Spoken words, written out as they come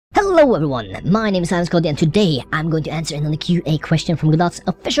Hello everyone, my name is Skodje and today I'm going to answer another QA question from Godot's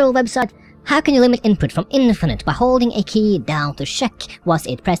official website. How can you limit input from infinite by holding a key down to check was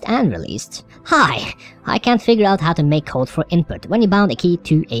it pressed and released? Hi, I can't figure out how to make code for input. When you bound a key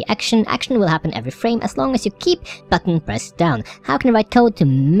to a action will happen every frame as long as you keep button pressed down. How can you write code to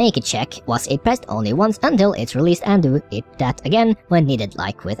make a check was it pressed only once until it's released and do that again when needed,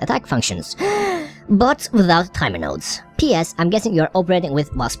 like with attack functions? But without timer nodes. P.S. I'm guessing you're operating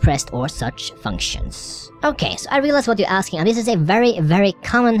with was pressed or such functions. Okay, so I realize what you're asking, and this is a very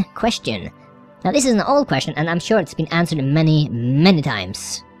common question. Now this is an old question and I'm sure it's been answered many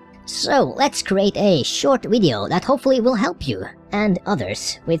times. So let's create a short video that hopefully will help you and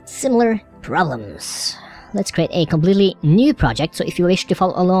others with similar problems. Let's create a completely new project, so if you wish to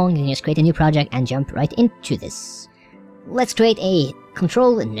follow along, you can just create a new project and jump right into this. Let's create a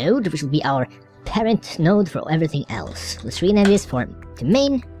control node, which will be our parent node for everything else. Let's rename this to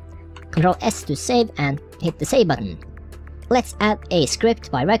main, Control S to save and hit the save button. Let's add a script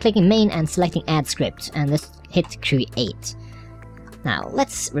by right-clicking main and selecting add script, and let's hit create. Now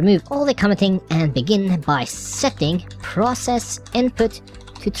let's remove all the commenting and begin by setting process input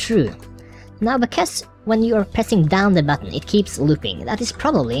to true. Now because when you are pressing down the button it keeps looping, that is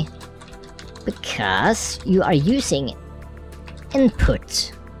probably because you are using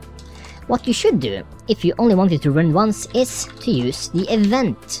input. What you should do, if you only want it to run once, is to use the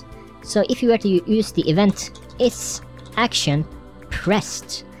event. So if you were to use the event is action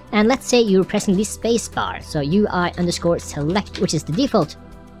pressed, and let's say you're pressing the spacebar, so UI_select, which is the default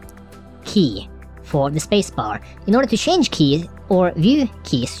key for the spacebar. In order to change key or view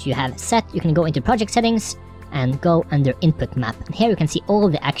keys you have set, you can go into project settings and go under input map. And here you can see all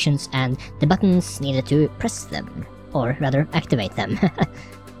the actions and the buttons needed to press them, or rather activate them.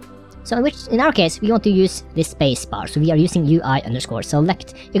 So in our case, we want to use this spacebar, so we are using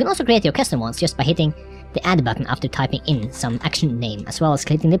UI_select. You can also create your custom ones just by hitting the add button after typing in some action name, as well as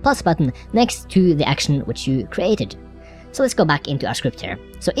clicking the plus button next to the action which you created. So let's go back into our script here.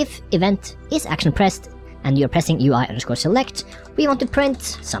 So if event is action pressed and you're pressing UI_select, we want to print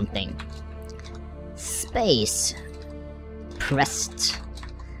something. Space pressed.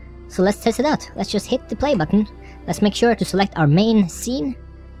 So let's test it out. Let's just hit the play button. Let's make sure to select our main scene,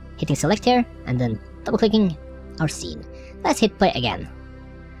 hitting select here, and then double-clicking our scene. Let's hit play again.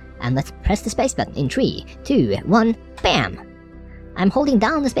 And let's press the space button in 3, 2, 1, BAM! I'm holding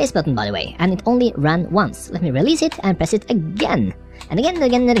down the space button, by the way, and it only ran once. Let me release it and press it again. And again and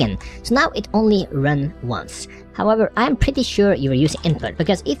again and again. So now it only ran once. However, I'm pretty sure you are using input,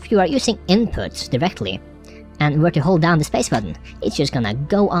 because if you are using input directly and were to hold down the space button, it's just gonna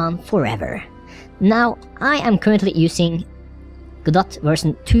go on forever. Now, I am currently using Godot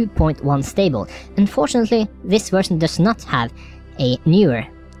version 2.1 stable. Unfortunately, this version does not have a newer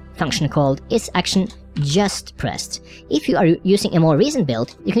function called isActionJustPressed. If you are using a more recent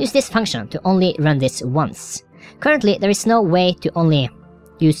build, you can use this function to only run this once. Currently, there is no way to only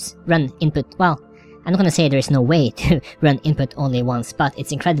run input. Well, I'm not gonna say there is no way to run input only once, but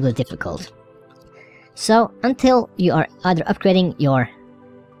it's incredibly difficult. So until you are either upgrading your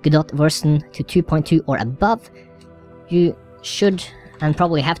Godot version to 2.2 or above, you should and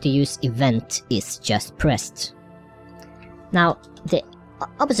probably have to use event is just pressed. Now the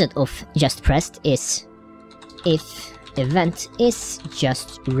opposite of just pressed is if event is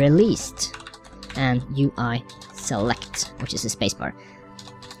just released and UI select, which is the spacebar.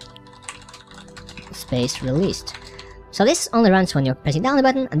 Space released. So this only runs when you're pressing down the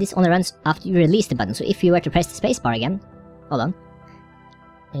button, and this only runs after you release the button. So if you were to press the spacebar again, hold on.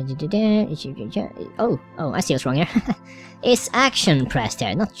 Oh, I see what's wrong here. It's action pressed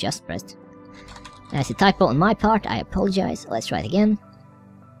here, not just pressed. That's a typo on my part, I apologize. Let's try it again.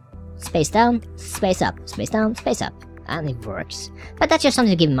 Space down, space up, space down, space up. And it works. But that's just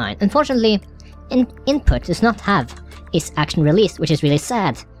something to keep in mind. Unfortunately, input does not have is action released, which is really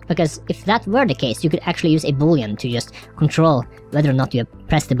sad. Because if that were the case, you could actually use a boolean to just control whether or not you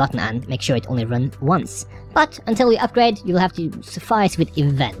press the button and make sure it only runs once. But until you upgrade, you'll have to suffice with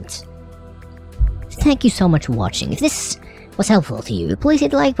event. Thank you so much for watching. If this was helpful to you, please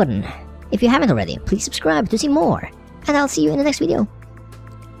hit the like button. If you haven't already, please subscribe to see more. And I'll see you in the next video.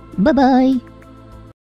 Bye bye!